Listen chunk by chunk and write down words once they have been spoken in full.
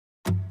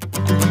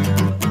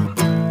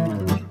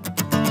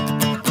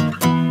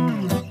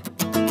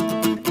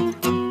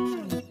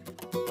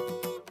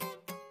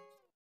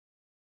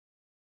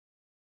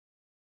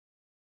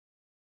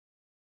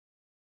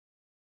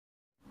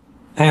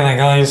Hey there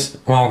guys,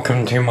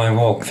 welcome to my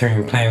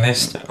walkthrough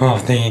playlist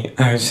of the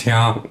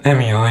OCR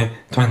MEI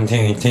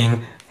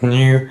 2018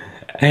 new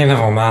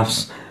A-Level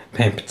Maths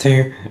Paper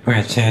 2,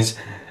 which is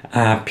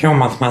pure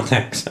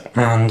mathematics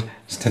and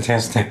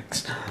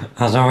statistics.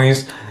 As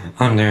always,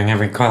 I'm doing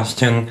every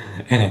question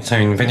in its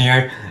own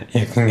video.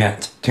 You can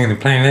get to the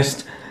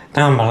playlist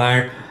down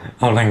below.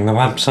 I'll link the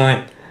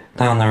website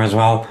down there as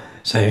well,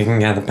 so you can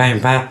get the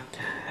paper.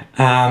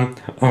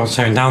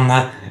 Also down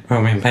there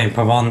will be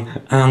paper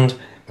 1 and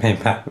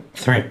paper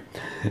 3.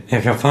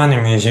 If you're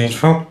finding these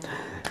useful,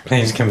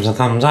 please give us a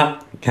thumbs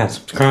up, get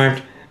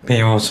subscribed,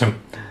 be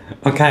awesome.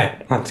 Okay,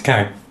 let's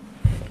go.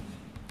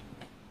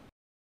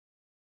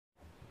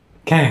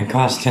 Okay,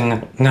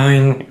 question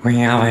 9, we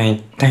have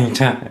a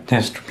data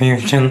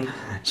distribution.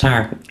 So,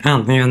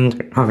 at the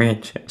end of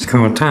each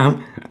school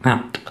term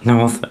at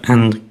North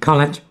End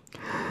College,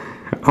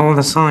 all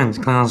the science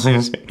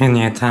classes in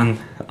Year 10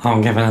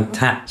 are given a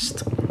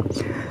test.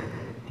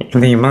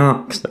 The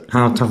marks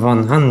out of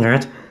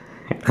 100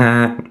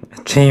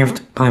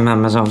 achieved by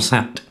members of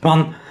Set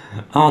 1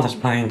 are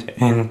displayed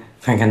in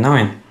Figure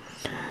 9.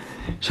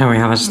 So we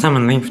have a stem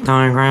and leaf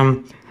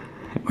diagram.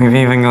 We've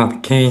even got the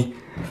key,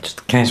 just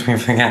in case we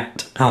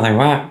forget how they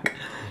work.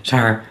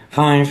 So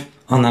 5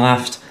 on the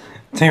left,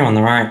 2 on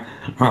the right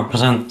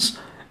represents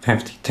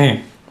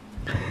 52.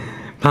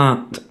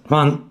 Part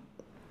 1,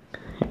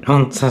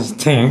 answers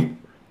 2.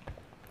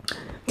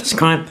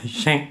 Describe the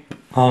shape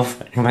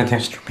of the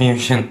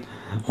distribution.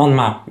 1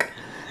 mark.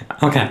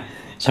 Okay,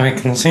 so we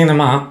can see the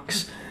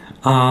marks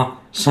are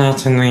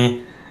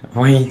certainly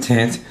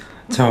weighted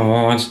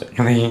towards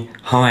the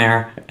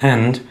higher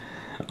end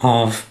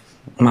of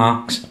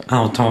marks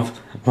out of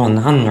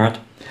 100.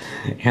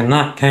 In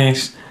that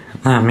case,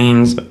 that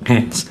means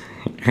it's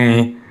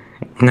a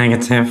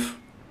negatively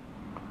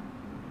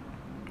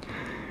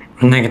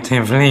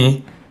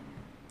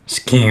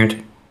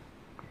skewed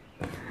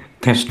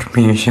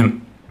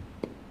distribution.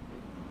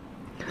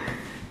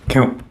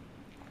 Cool.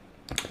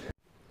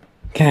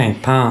 Okay,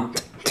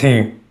 part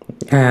 2.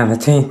 The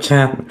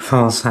teacher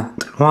for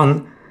Set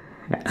 1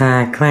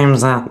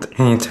 claims that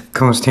a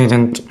typical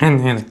student in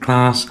his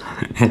class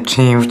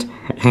achieved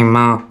a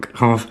mark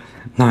of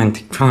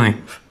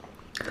 95.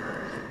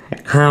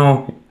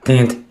 How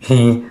did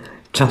he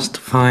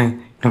justify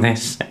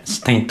this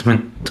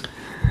statement?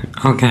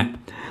 Okay,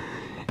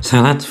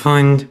 so let's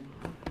find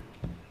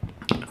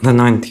the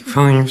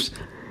 95s.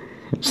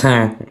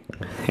 So,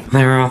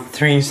 there are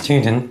 3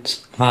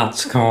 students that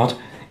scored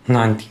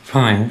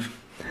 95.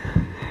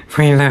 If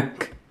we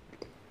look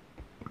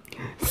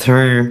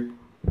through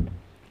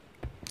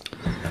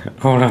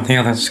all of the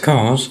other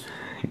scores,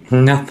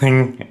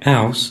 nothing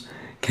else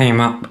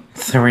came up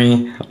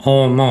 3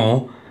 or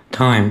more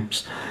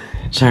times.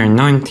 So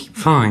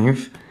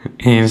 95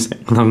 is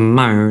the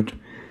mode.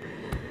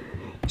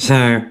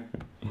 So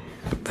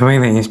the way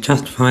that he's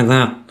justified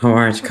that, or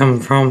where it's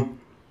come from,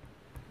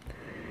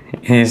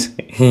 is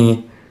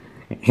he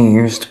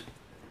used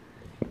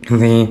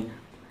the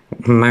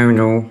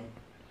modal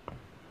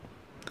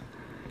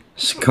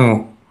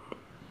score.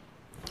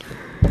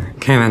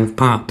 Okay, then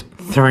part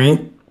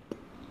 3.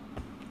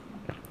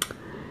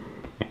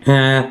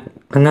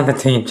 Another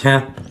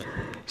teacher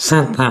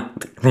said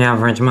that the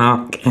average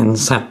mark in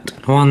Set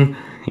 1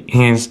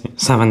 is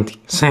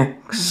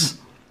 76.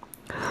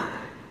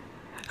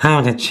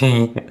 How did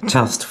she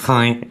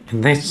justify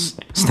this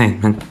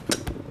statement?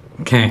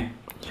 Okay.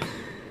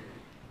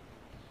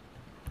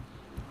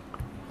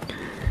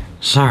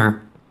 So,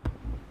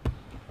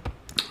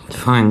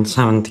 find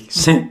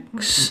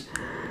 76.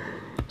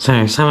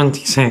 So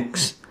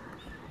 76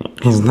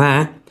 is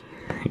there,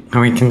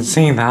 and we can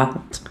see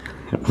that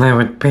there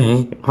would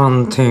be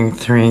 1, 2,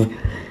 3,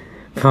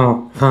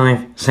 4,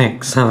 5,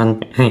 6,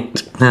 7,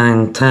 8,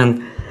 9,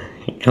 10,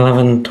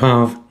 11,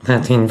 12,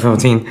 13,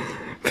 14,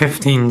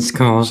 15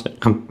 scores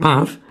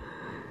above,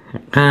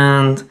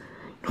 and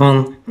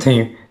 1,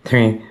 2,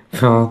 3,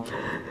 4,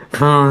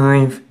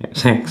 5,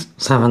 6,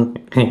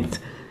 7, 8,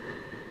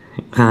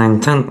 9,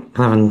 10,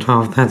 11,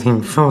 12,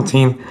 13,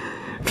 14,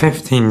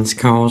 15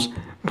 scores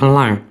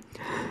below.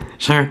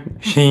 So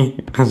she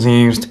has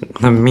used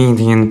the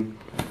median.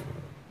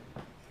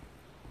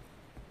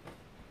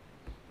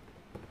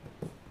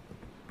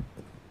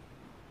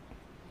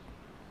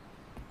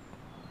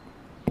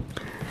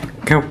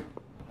 Cool.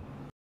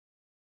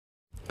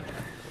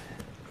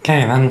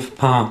 Okay, then for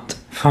part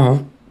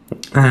 4,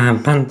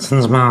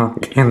 Benson's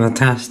mark in the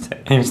test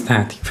is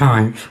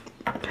 35.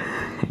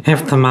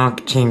 If the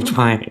mark achieved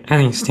by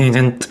any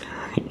student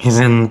is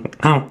an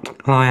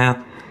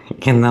outlier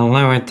in the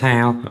lower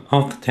tail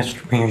of the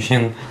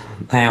distribution,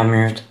 they are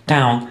moved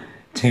down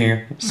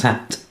to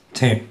Set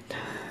 2.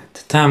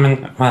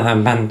 Determine whether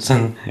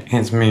Benson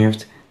is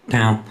moved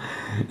down.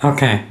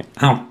 Okay,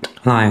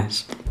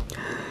 outliers.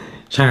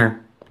 So,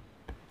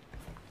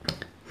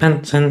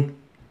 Benson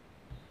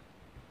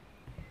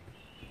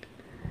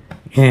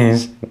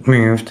is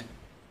moved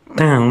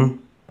down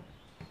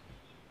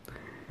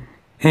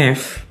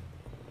if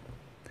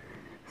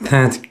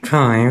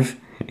 35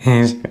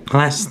 is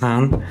less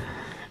than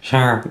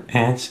So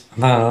it's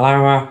the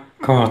lower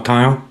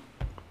quartile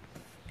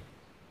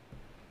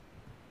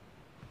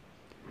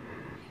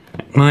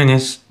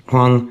minus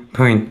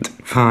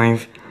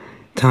 1.5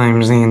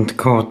 times the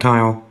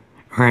interquartile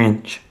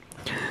range.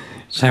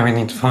 So we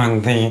need to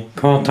find the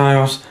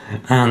quartiles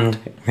and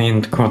the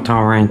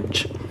interquartile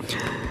range.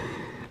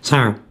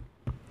 So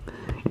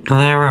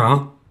there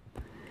are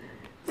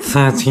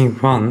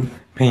 31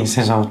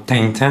 pieces of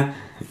data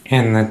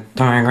in the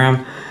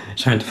diagram.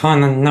 So to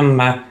find the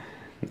number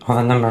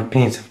of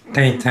pieces of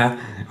data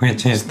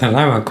which is the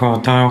lower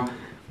quartile,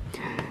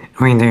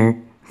 we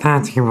do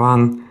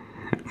 31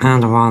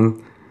 and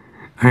 1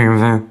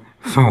 over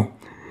 4,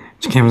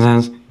 which gives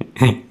us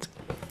 8.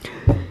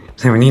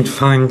 So we need to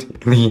find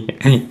the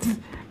 8th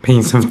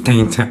piece of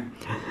data.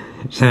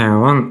 So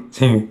 1,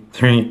 2,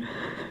 3,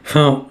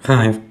 4,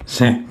 5,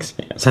 6,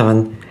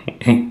 7,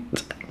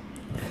 8.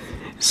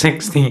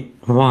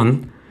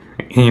 61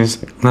 is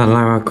the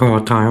lower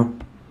quartile.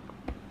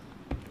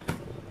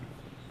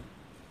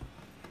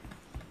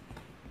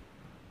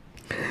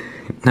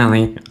 Now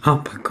the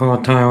upper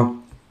quartile,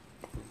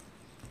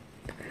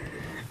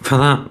 for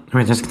that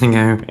we're just going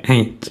to go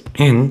 8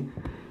 in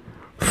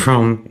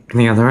from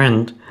the other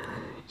end.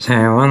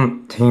 So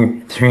 1,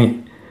 2,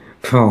 3,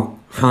 4,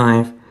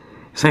 5,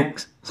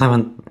 6,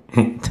 7,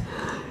 8.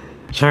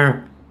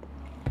 So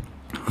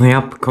the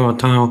upper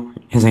quartile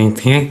is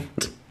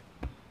 88.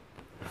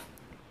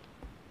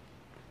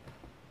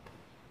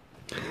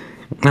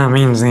 That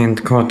means the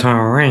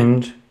interquartile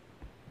range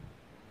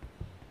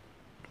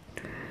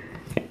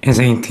is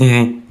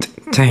 88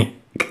 take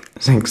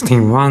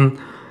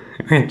 61,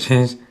 which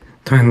is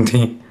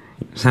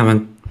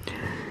 27.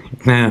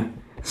 Now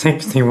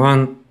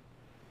 61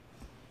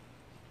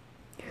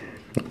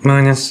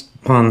 minus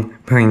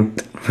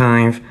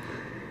 1.5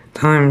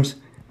 times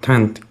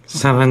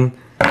 27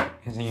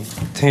 is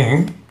equal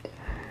to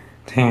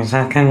 2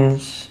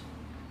 seconds.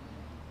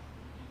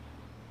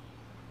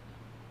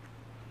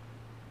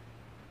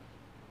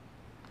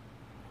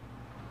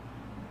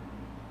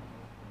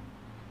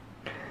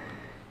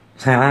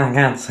 So that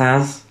gets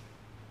us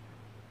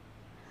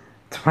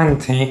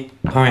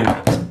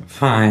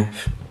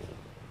 20.5.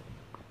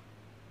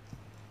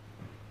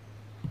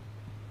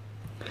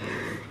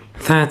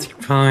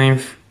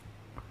 35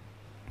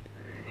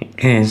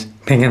 is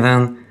bigger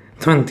than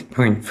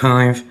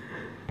 20.5,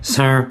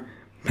 so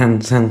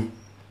Benson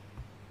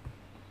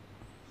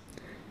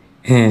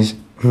is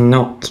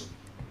not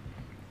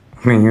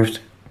moved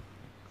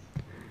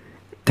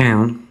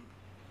down.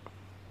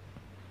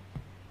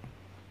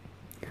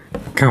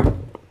 Cool.